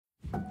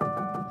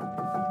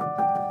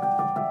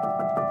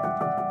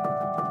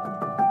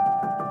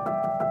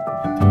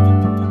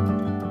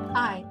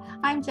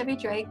Debbie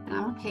Drake, and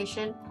I'm a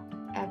patient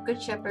at Good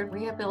Shepherd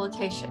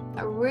Rehabilitation.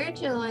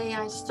 Originally,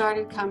 I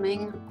started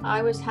coming,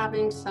 I was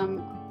having some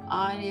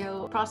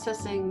audio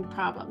processing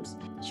problems.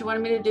 She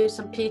wanted me to do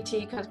some PT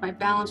because my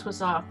balance was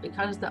off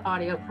because of the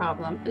audio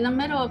problem. In the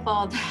middle of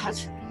all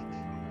that,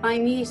 my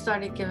knee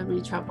started giving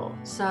me trouble.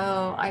 So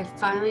I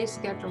finally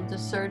scheduled the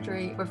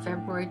surgery for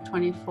February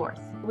 24th.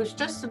 It was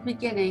just the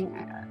beginning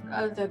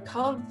of the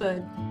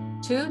COVID.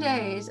 2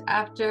 days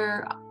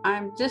after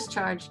I'm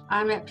discharged,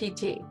 I'm at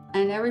PT,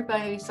 and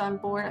everybody's on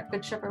board at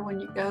Good Shepherd. When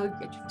you go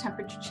get your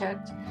temperature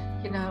checked,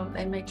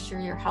 they make sure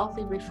you're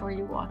healthy before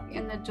you walk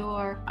in the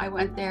door. I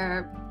went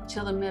there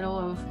till the middle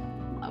of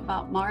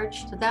about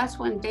March. So that's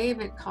when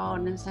David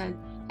called and said,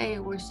 hey,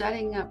 we're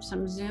setting up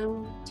some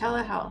Zoom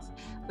telehealth.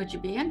 Would you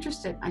be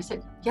interested? I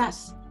said,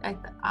 yes,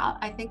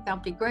 I think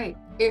that'll be great.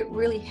 It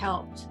really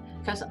helped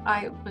because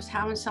I was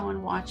having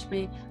someone watch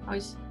me. I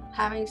was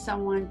having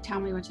someone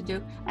tell me what to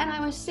do, and I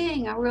was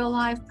seeing a real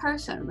live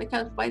person,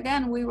 because by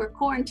then we were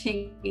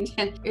quarantined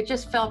and it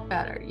just felt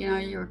better.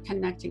 You were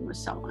connecting with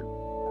someone.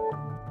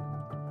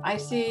 I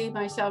see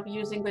myself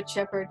using Good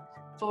Shepherd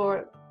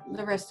for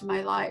the rest of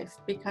my life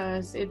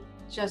because it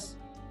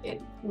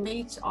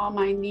meets all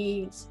my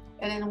needs,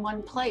 and in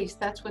one place.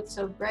 That's what's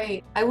so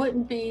great. I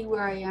wouldn't be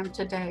where I am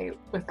today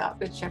without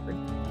Good Shepherd.